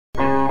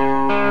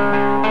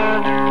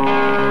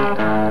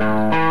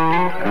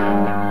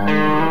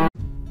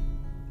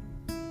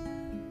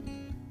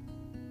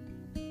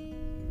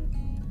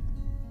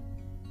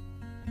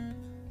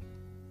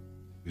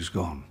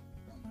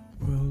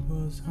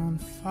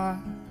fire.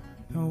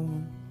 No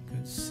one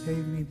could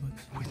save me but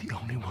you. We're the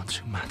only ones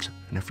who matter,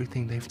 and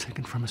everything they've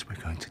taken from us,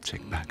 we're going to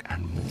take back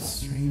and more. It's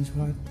strange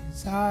what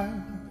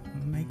desire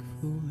will make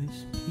foolish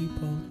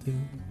people do.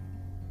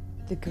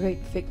 The great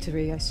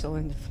victory I saw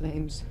in the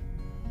flames,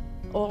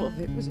 all of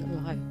it was a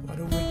lie. What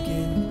a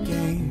wicked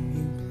game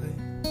you play.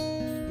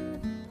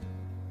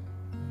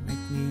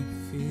 Make me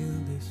feel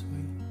this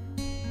way.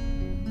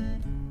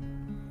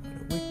 What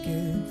a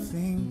wicked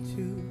thing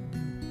to do.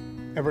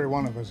 Every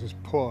one of us is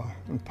poor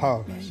and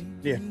powerless,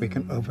 yet we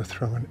can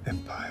overthrow an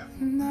empire.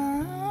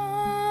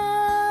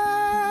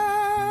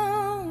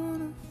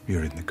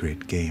 You're in the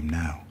great game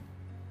now,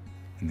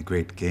 and the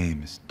great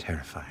game is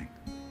terrifying.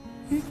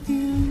 With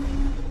you.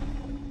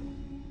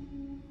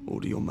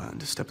 Order your man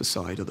to step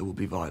aside or there will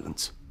be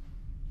violence.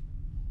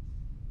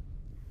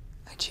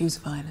 I choose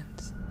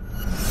violence.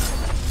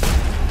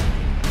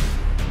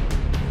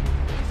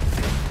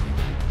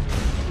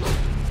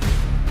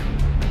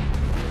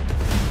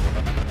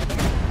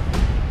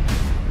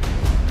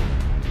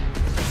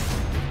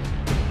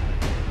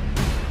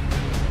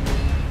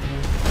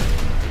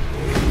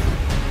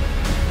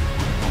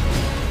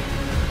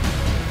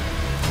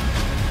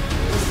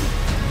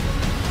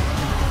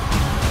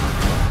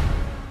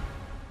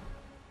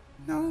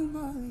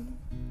 Nobody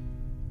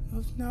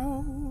loves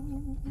no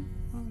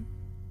one.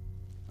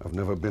 I've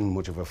never been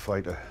much of a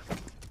fighter.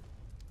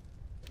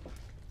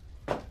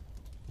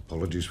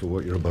 Apologies for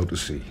what you're about to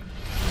see.